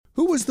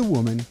Who was the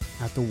woman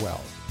at the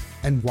well?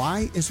 And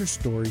why is her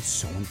story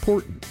so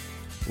important?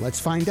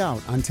 Let's find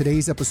out on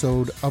today's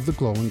episode of the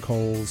Glowing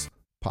Coals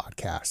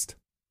podcast.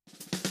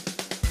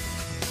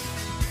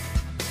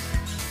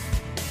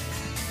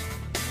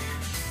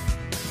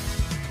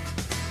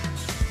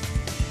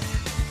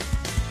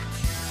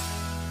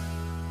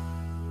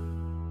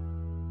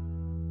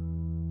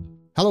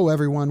 Hello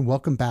everyone,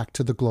 welcome back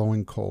to the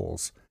Glowing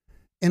Coals.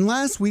 In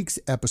last week's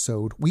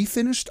episode, we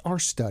finished our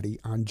study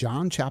on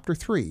John chapter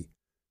 3.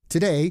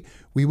 Today,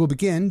 we will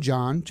begin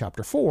John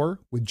chapter 4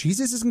 with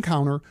Jesus'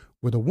 encounter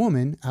with a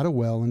woman at a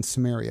well in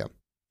Samaria.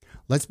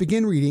 Let's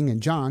begin reading in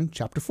John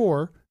chapter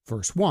 4,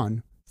 verse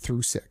 1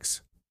 through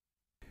 6.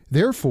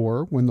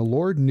 Therefore, when the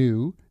Lord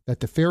knew that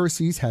the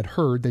Pharisees had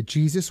heard that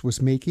Jesus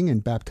was making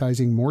and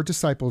baptizing more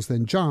disciples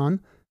than John,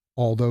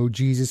 although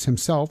Jesus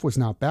himself was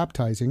not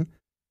baptizing,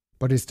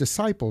 but his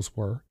disciples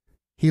were,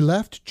 he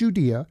left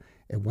Judea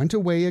and went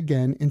away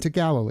again into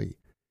Galilee,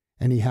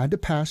 and he had to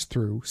pass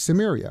through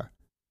Samaria.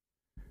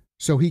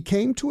 So he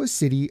came to a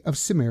city of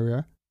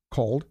Samaria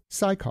called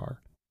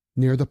Sychar,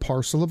 near the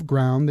parcel of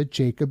ground that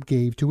Jacob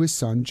gave to his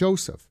son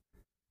Joseph,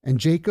 and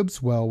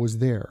Jacob's well was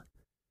there.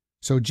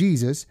 So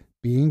Jesus,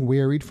 being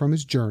wearied from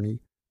his journey,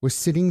 was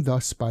sitting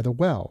thus by the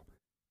well.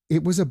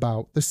 It was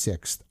about the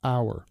 6th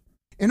hour.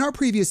 In our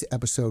previous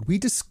episode, we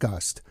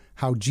discussed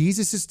how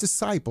Jesus'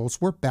 disciples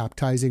were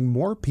baptizing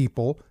more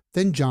people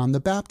than John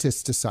the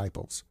Baptist's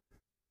disciples.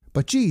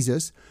 But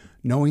Jesus,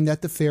 knowing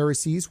that the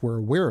Pharisees were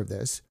aware of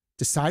this,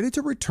 decided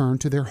to return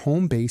to their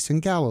home base in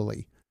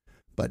Galilee,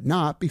 but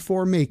not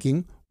before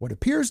making what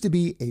appears to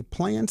be a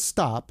planned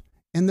stop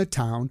in the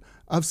town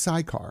of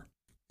Sychar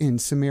in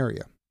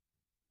Samaria.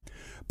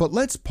 But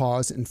let's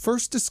pause and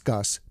first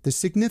discuss the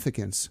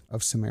significance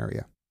of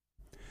Samaria.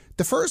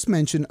 The first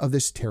mention of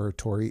this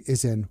territory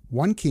is in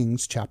 1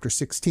 Kings chapter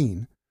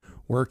 16,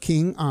 where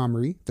King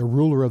Omri, the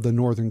ruler of the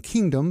northern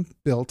kingdom,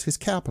 built his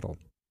capital.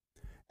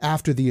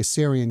 After the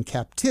Assyrian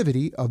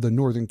captivity of the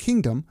northern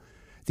kingdom,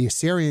 the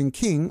Assyrian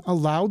king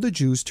allowed the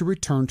Jews to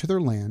return to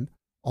their land,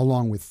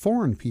 along with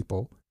foreign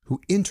people who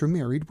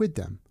intermarried with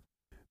them.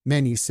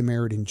 Many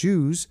Samaritan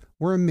Jews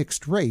were a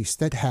mixed race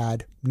that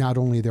had not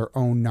only their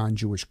own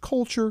non-Jewish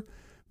culture,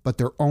 but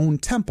their own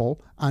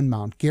temple on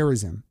Mount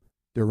Gerizim,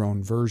 their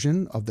own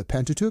version of the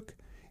Pentateuch,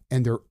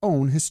 and their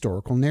own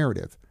historical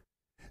narrative.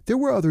 There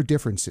were other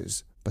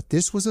differences, but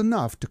this was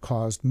enough to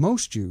cause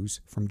most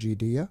Jews from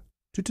Judea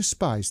to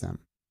despise them.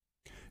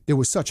 There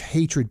was such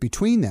hatred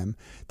between them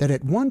that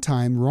at one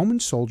time Roman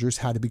soldiers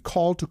had to be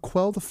called to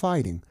quell the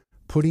fighting,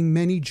 putting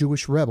many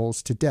Jewish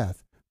rebels to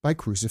death by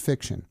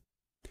crucifixion.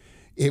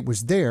 It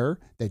was there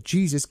that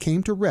Jesus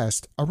came to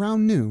rest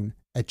around noon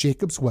at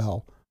Jacob's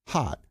well,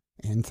 hot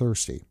and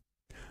thirsty.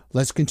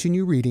 Let's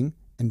continue reading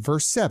in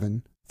verse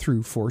 7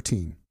 through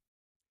 14.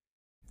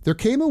 There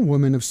came a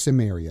woman of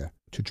Samaria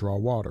to draw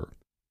water.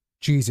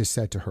 Jesus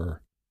said to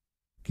her,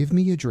 "Give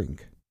me a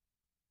drink."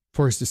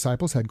 For his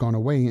disciples had gone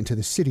away into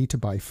the city to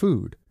buy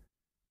food.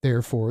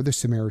 Therefore the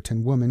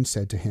Samaritan woman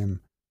said to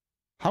him,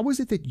 "How is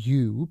it that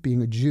you,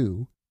 being a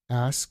Jew,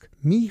 ask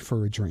me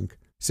for a drink,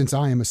 since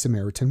I am a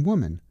Samaritan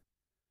woman?"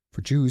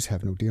 For Jews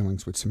have no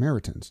dealings with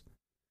Samaritans.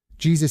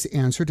 Jesus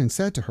answered and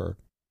said to her,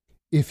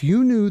 "If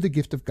you knew the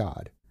gift of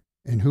God,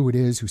 and who it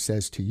is who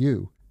says to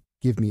you,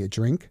 'Give me a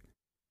drink,'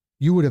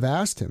 you would have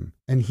asked him,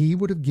 and he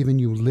would have given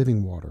you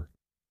living water."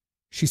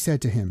 She said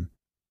to him,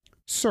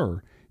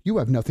 "Sir, you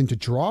have nothing to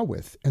draw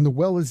with, and the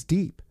well is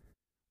deep.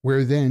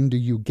 Where then do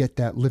you get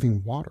that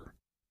living water?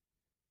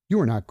 You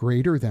are not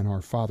greater than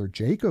our father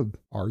Jacob,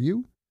 are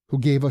you, who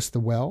gave us the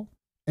well,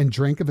 and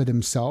drank of it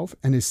himself,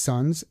 and his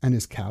sons, and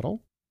his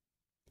cattle?"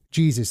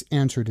 Jesus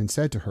answered and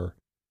said to her,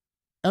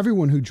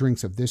 "Everyone who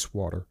drinks of this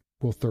water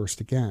will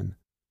thirst again.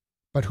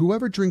 But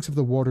whoever drinks of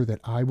the water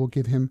that I will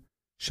give him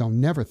shall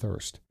never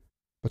thirst.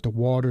 But the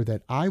water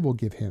that I will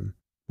give him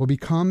will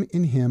become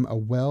in him a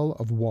well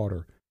of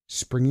water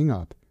springing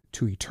up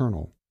to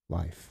eternal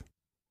life."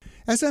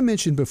 As I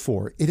mentioned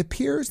before, it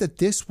appears that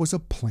this was a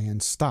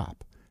planned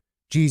stop.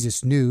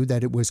 Jesus knew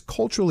that it was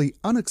culturally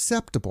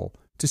unacceptable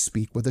to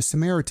speak with a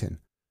Samaritan,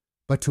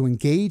 but to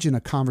engage in a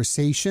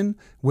conversation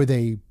with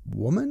a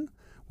woman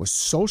was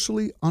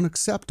socially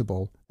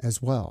unacceptable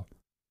as well.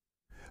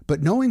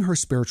 But knowing her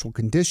spiritual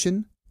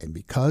condition, and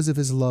because of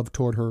his love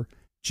toward her,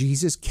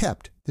 Jesus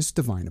kept this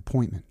divine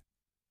appointment.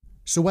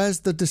 So as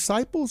the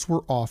disciples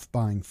were off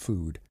buying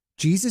food,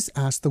 Jesus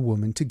asked the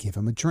woman to give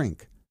him a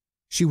drink.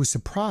 She was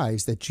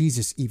surprised that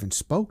Jesus even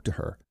spoke to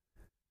her,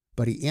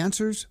 but he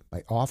answers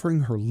by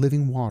offering her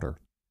living water,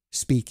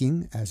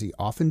 speaking, as he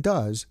often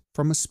does,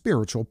 from a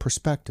spiritual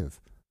perspective.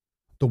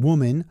 The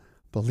woman,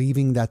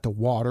 believing that the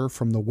water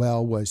from the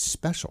well was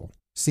special,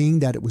 seeing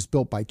that it was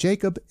built by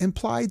Jacob,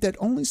 implied that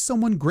only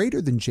someone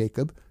greater than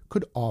Jacob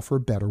could offer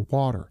better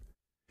water.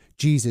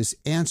 Jesus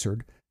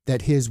answered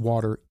that his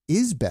water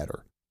is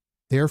better,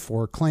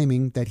 therefore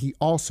claiming that he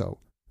also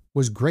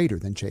was greater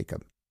than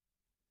Jacob.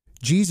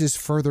 Jesus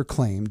further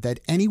claimed that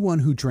anyone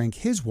who drank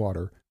his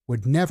water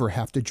would never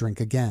have to drink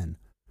again,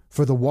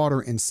 for the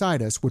water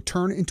inside us would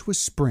turn into a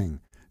spring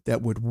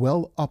that would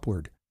well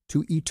upward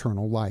to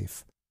eternal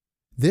life.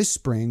 This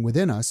spring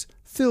within us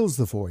fills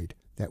the void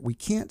that we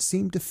can't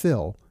seem to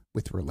fill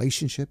with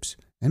relationships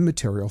and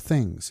material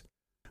things.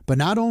 But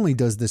not only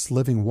does this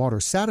living water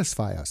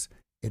satisfy us,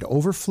 it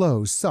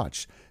overflows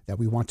such that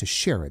we want to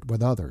share it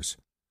with others.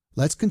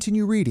 Let's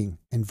continue reading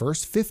in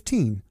verse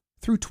 15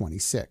 through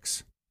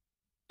 26.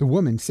 The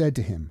woman said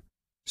to him,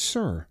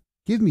 "Sir,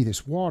 give me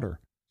this water,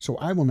 so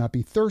I will not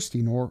be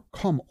thirsty nor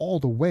come all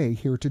the way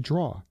here to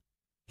draw."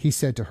 He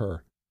said to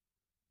her,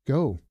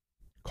 "Go,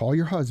 call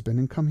your husband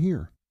and come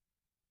here."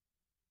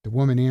 The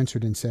woman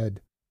answered and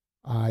said,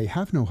 "I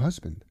have no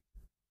husband."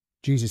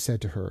 Jesus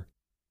said to her,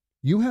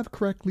 "You have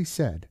correctly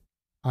said,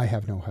 'I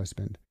have no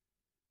husband,'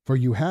 for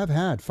you have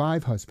had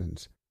 5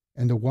 husbands,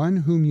 and the one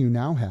whom you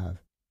now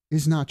have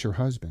is not your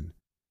husband.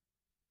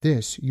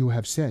 This you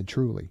have said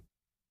truly."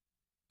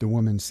 The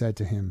woman said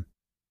to him,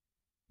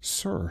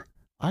 "Sir,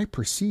 I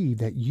perceive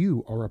that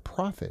you are a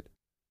prophet.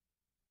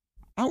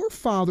 Our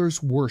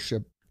fathers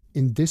worship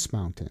in this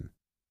mountain,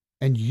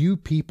 and you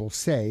people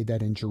say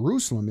that in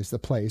Jerusalem is the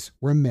place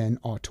where men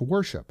ought to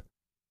worship."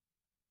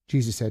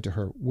 Jesus said to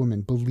her,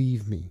 "Woman,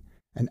 believe me,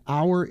 an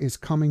hour is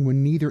coming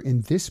when neither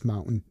in this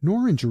mountain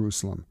nor in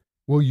Jerusalem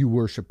will you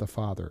worship the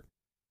Father.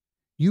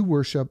 You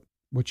worship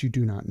what you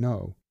do not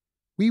know.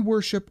 We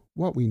worship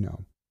what we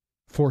know,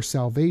 for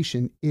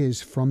salvation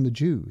is from the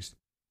Jews.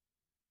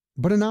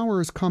 But an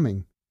hour is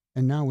coming,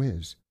 and now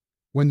is,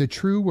 when the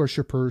true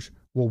worshipers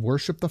will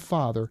worship the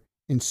Father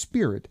in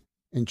spirit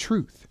and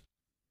truth.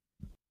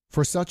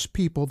 For such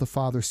people the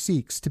Father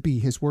seeks to be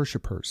his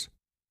worshipers.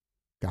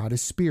 God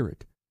is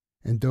spirit,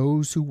 and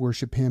those who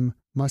worship him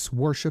must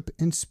worship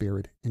in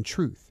spirit and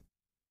truth."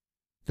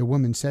 The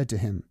woman said to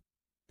him,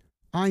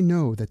 "I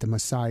know that the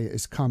Messiah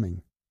is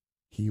coming,"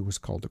 he was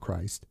called the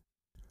Christ.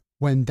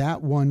 "When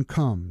that one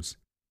comes,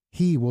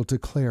 he will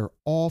declare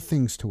all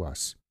things to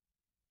us."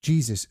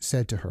 Jesus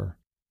said to her,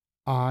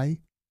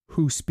 "I,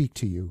 who speak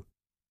to you,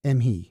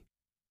 am he."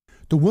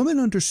 The woman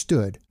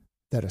understood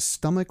that a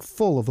stomach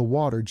full of the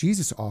water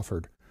Jesus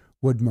offered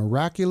would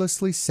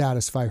miraculously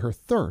satisfy her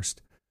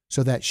thirst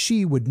so that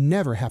she would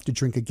never have to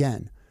drink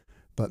again,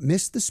 but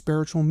missed the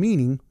spiritual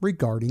meaning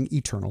regarding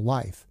eternal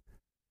life.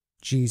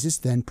 Jesus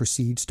then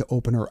proceeds to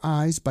open her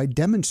eyes by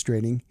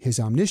demonstrating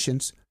his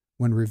omniscience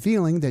when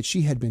revealing that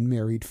she had been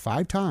married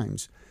 5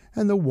 times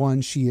and the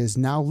one she is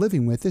now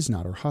living with is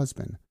not her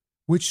husband,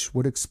 which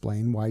would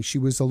explain why she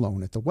was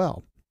alone at the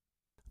well.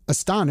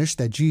 Astonished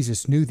that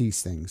Jesus knew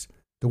these things,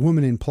 the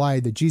woman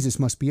implied that Jesus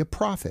must be a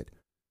prophet,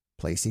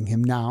 placing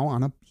him now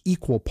on an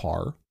equal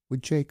par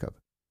with Jacob.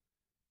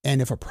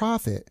 And if a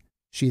prophet,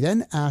 she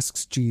then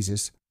asks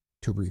Jesus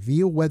to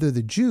reveal whether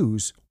the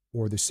Jews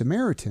or the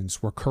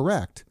Samaritans were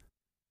correct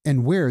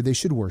and where they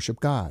should worship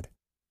God.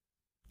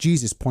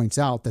 Jesus points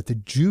out that the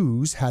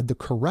Jews had the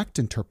correct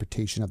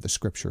interpretation of the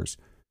Scriptures,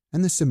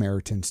 and the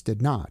Samaritans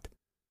did not.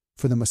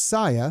 For the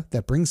Messiah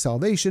that brings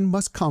salvation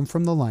must come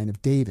from the line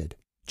of David.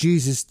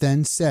 Jesus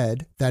then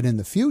said that in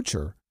the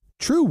future,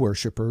 true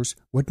worshipers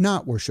would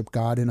not worship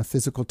God in a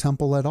physical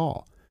temple at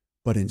all,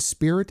 but in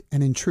spirit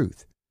and in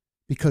truth,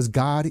 because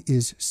God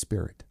is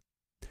spirit.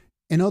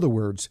 In other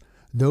words,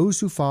 those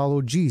who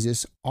follow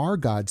Jesus are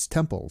God's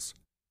temples,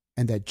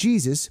 and that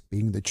Jesus,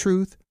 being the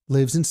truth,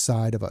 lives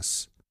inside of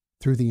us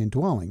through the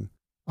indwelling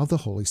of the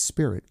Holy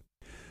Spirit.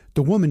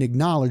 The woman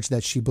acknowledged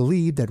that she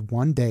believed that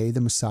one day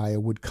the Messiah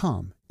would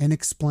come and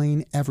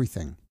explain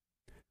everything.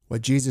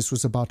 What Jesus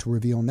was about to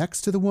reveal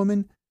next to the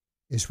woman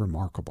is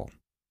remarkable.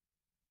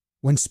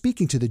 When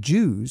speaking to the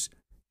Jews,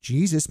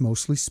 Jesus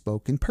mostly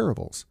spoke in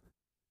parables,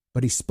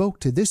 but he spoke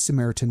to this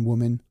Samaritan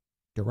woman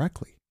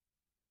directly.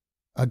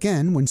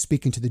 Again, when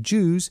speaking to the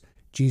Jews,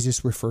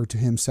 Jesus referred to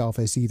himself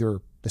as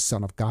either the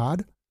Son of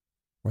God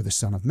or the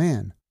Son of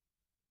Man.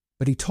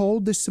 But he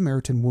told this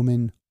Samaritan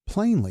woman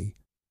plainly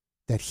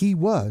that he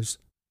was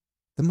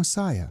the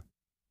Messiah.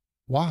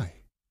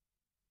 Why?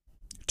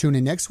 Tune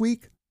in next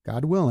week,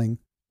 God willing,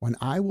 when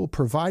I will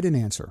provide an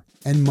answer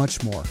and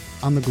much more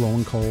on the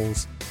Glowing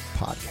Coals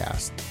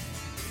podcast.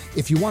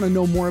 If you want to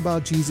know more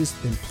about Jesus,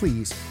 then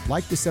please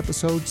like this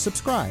episode,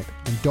 subscribe,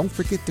 and don't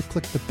forget to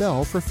click the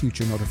bell for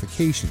future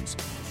notifications.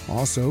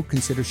 Also,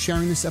 consider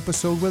sharing this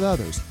episode with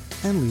others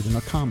and leaving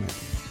a comment.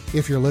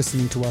 If you're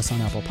listening to us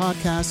on Apple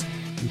Podcasts,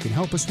 you can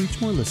help us reach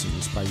more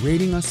listeners by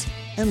rating us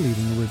and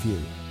leaving a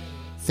review.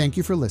 Thank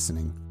you for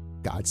listening.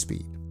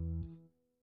 Godspeed.